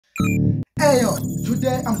Hey yo,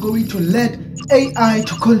 today I'm going to let AI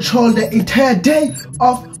to control the entire day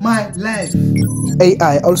of my life.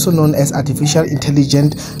 AI, also known as artificial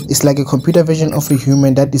intelligence, is like a computer version of a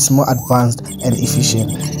human that is more advanced and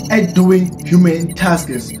efficient at doing human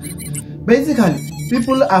tasks. Basically,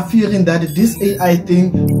 people are fearing that this AI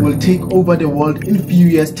thing will take over the world in few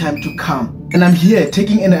years' time to come. And I'm here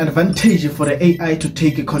taking an advantage for the AI to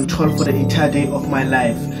take control for the entire day of my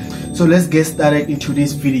life. So let's get started into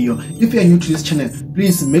this video. If you are new to this channel,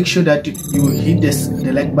 please make sure that you hit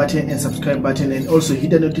the like button and subscribe button, and also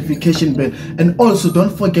hit the notification bell, and also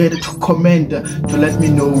don't forget to comment to let me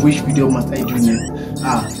know which video must I do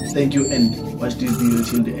next. Thank you, and watch this video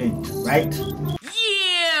till the end, right?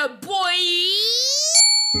 Yeah, boy.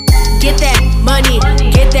 Get that money,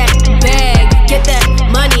 get that bag, get that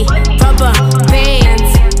money, rubber bands.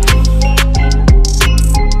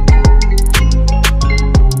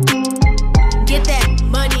 Get that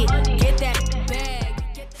money, get that bag.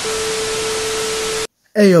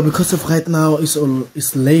 Hey yo, because of right now it's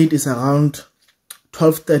late, it's around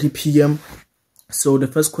 12:30 p.m. So the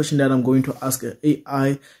first question that I'm going to ask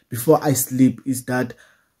AI before I sleep is that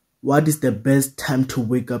what is the best time to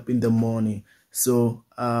wake up in the morning? So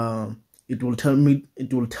it will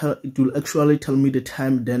actually tell me the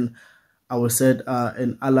time. Then I will set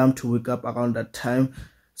an alarm to wake up around that time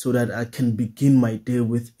so that I can begin my day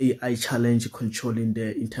with AI challenge controlling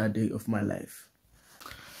the entire day of my life.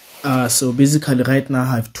 So basically right now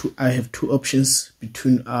I have two options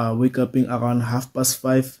between wake up around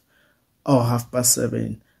 5:30 or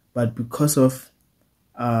 7:30, but because of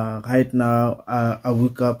right now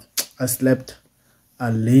I slept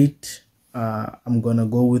late, I'm gonna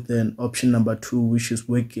go with an option number 2, which is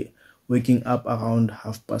waking up around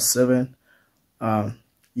 7:30.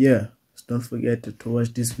 Yeah, so don't forget to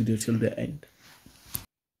watch this video till the end.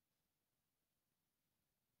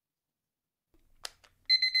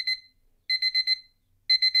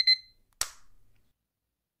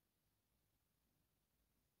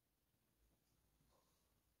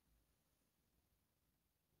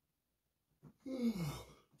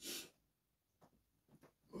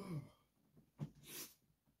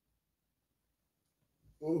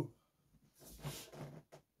 Oh.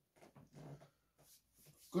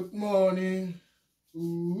 Good morning.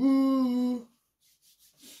 Ooh.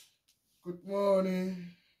 Good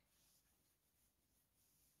morning.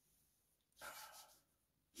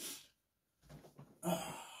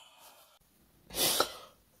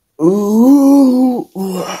 Ooh.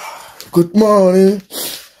 Good morning.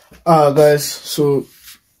 Guys, so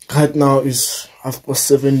right now is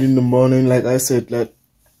 7:30 in the morning. Like I said, like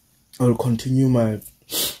I'll continue my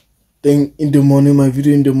thing in the morning, my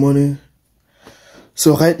video in the morning.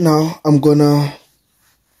 So right now I'm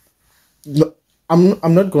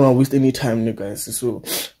not gonna waste any time, you guys. So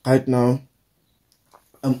right now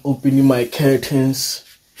I'm opening my curtains,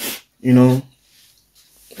 you know,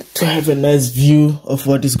 to have a nice view of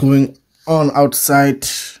what is going on outside,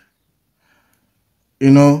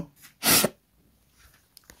 you know.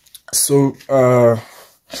 So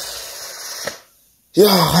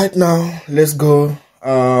yeah, right now let's go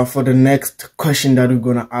for the next question that we're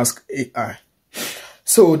gonna ask AI.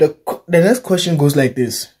 So the next question goes like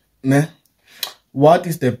this, né? What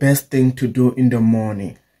is the best thing to do in the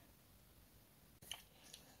morning?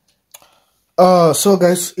 So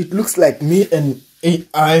guys, it looks like me and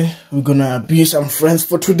AI, we're gonna be some friends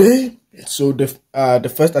for today. So the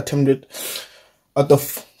first attempt out of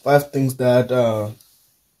 5 things that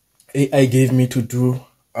AI gave me to do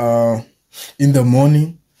in the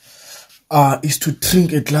morning is to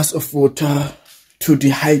drink a glass of water to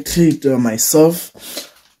dehydrate myself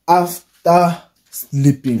after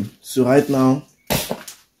sleeping. So right now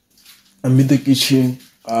I'm in the kitchen.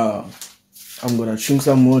 I'm gonna drink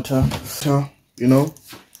some water, you know.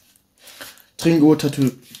 Drink water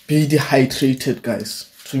to be dehydrated,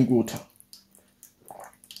 guys. Drink water.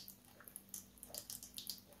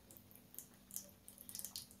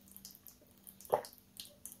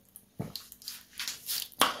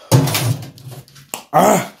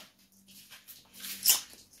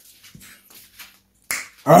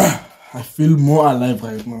 I feel more alive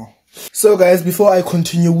right now. So guys, before I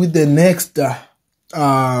continue with the next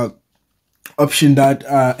option that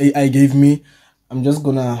AI gave me, I'm just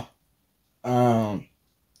gonna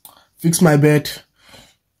fix my bed.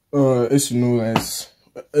 As you know, guys,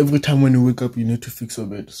 every time when you wake up you need to fix your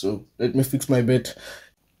bed. So let me fix my bed.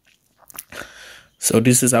 So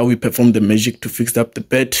this is how we perform the magic to fix up the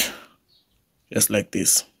bed, just like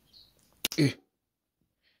this. Okay.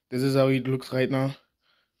 This is how it looks right now.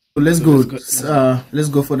 So let's go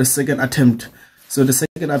for the second attempt. So the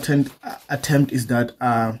second attempt is that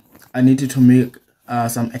I needed to make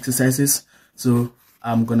some exercises. So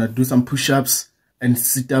I'm gonna do some push-ups and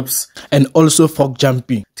sit-ups and also frog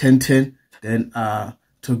jumping 10-10, then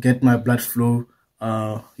to get my blood flow.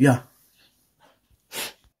 Yeah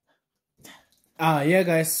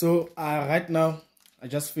guys, so right now I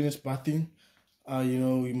just finished bathing. You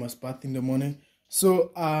know, we must bath in the morning.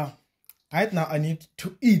 So right now I need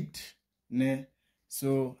to eat, ne?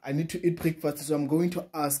 So I need to eat breakfast. So I'm going to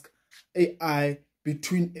ask AI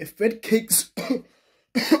between fat cakes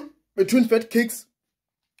between fat cakes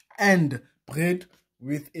and bread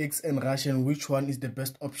with eggs and ration, which one is the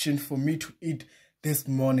best option for me to eat this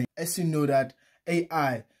morning? As you know that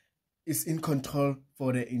AI is in control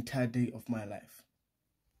for the entire day of my life.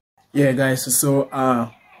 Yeah guys, so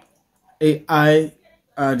AI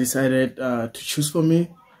decided to choose for me.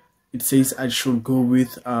 It says I should go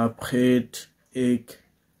with bread and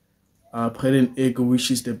egg,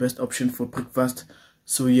 which is the best option for breakfast.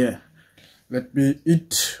 So yeah, let me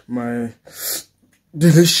eat my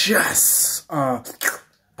delicious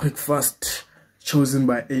breakfast chosen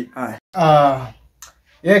by AI.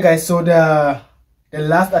 Yeah guys, so the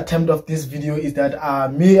last attempt of this video is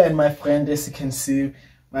that me and my friend, as you can see,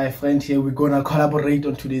 my friend here, we're gonna collaborate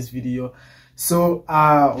on today's video. So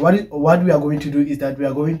what we are going to do is that we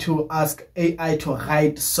are going to ask AI to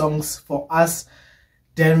write songs for us.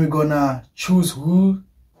 Then we're gonna choose who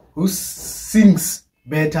sings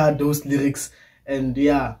better those lyrics, and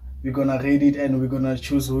yeah, we're gonna rate it and we're gonna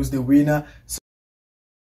choose who's the winner. So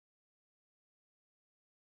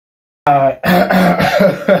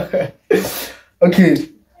okay,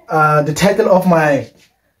 the title of my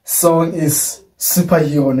song is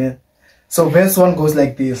Superhero, ne? So verse 1 goes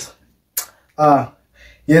like this.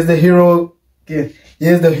 Here's the hero. Okay,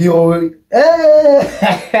 here's the hero.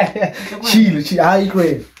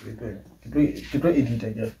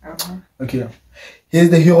 Okay, here's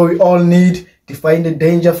the hero we all need. Defying the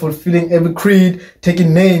danger, fulfilling every creed,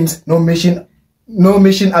 taking names, no mission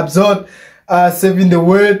absorbed, saving the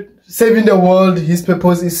world. His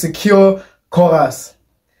purpose is secure. Chorus.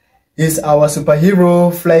 He's our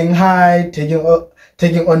superhero, flying high, taking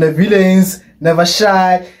on the villains, never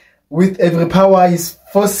shy. With every power, he's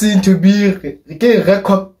forcing to be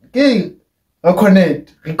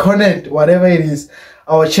reconnect, whatever it is.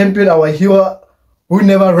 Our champion, our hero, who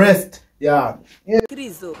never rest. Yeah.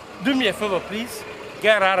 Do me a favor, please.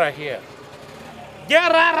 Get out of here.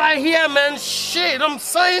 Get out of here, man. Shit, I'm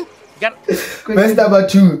saying. Verse number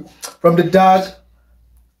 2. From the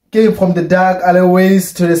dark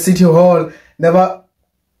alleyways to the city hall.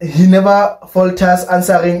 He never falters,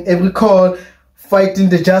 answering every call, fighting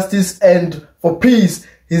the justice and for peace.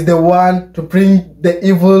 He's the one to bring the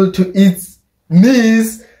evil to its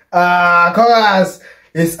knees. Chorus.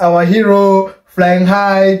 Is our hero, flying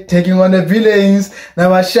high, taking on the villains,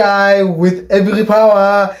 never shy. With every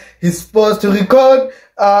power, he's forced to record.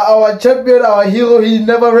 Our champion, our hero, he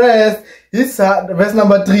never rests. His heart, verse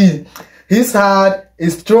number 3. His heart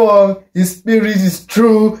is strong, his spirit is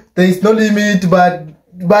true. There is no limit, but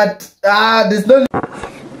there's no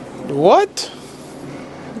What?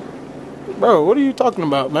 Bro, what are you talking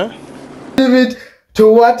about, man? limit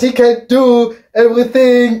to what he can do.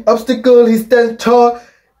 Everything obstacle he stands tall.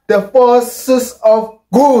 The forces of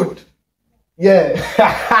good. Yeah.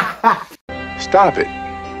 Stop it.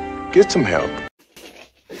 Get some help.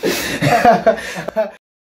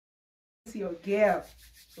 Your girl.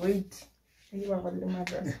 Wait.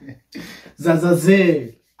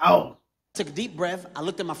 Zazaze. Ow. Took a deep breath. I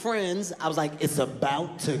looked at my friends. I was like, it's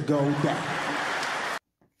about to go down.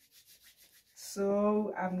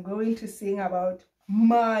 So I'm going to sing about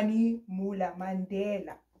Money Mula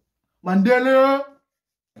Mandela. Mandela.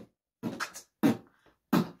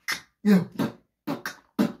 Yeah.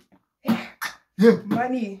 Yeah.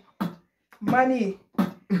 Money.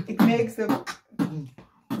 It makes the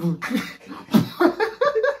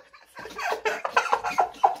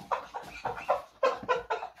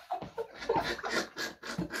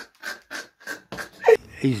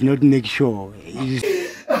He's not Nick Shaw. He's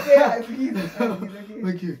okay, please.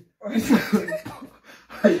 Okay.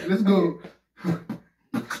 Hey, let's go.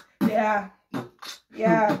 Yeah.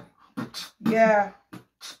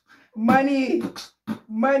 Money.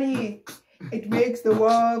 It makes the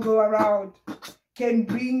world go around. Can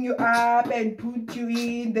bring you up and put you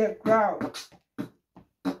in the ground.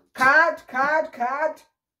 Cut.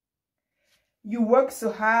 You work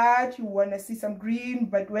so hard, you want to see some green,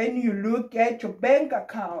 but when you look at your bank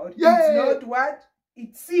account, Yay! It's not what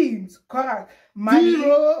it seems. Correct. Money,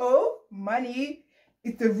 money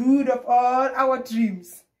is the root of all our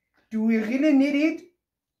dreams. Do we really need it?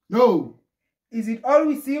 No. Is it all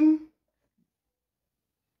we seem?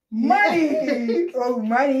 Money. Oh,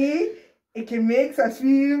 money. It can make us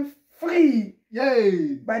feel free.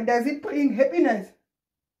 Yay. But does it bring happiness?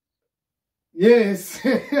 Yes.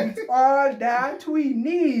 It's all that we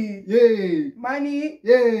need. Yay. Money.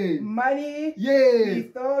 Yay. Money. Yay. We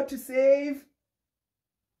thought to save.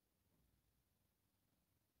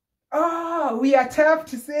 Oh, we are tough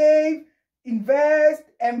to save, invest,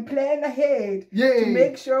 and plan ahead. Yay. To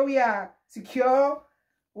make sure we are secure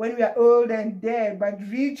when we are old and dead. But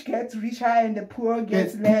rich gets richer and the poor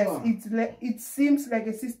gets less. Poor. It seems like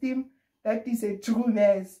a system that is a true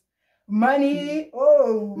mess. Money,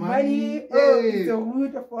 oh, money, oh, yay. is the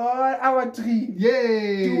root of all our dreams.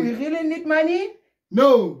 Yay. Do we really need money?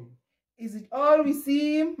 No. Is it all we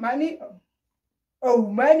see? Money? Oh,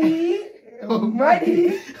 money. Oh,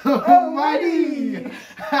 money. Oh, money.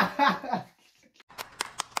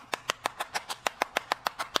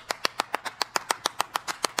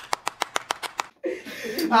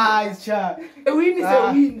 It's sure. A win is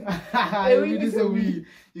a win. A win is a win.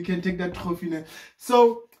 You can take that trophy now.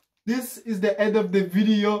 So this is the end of the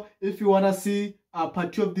video. If you want to see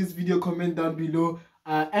part 2 of this video, comment down below.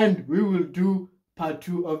 And we will do part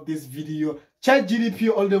 2 of this video. Chat GDP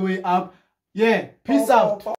all the way up. Yeah, peace out.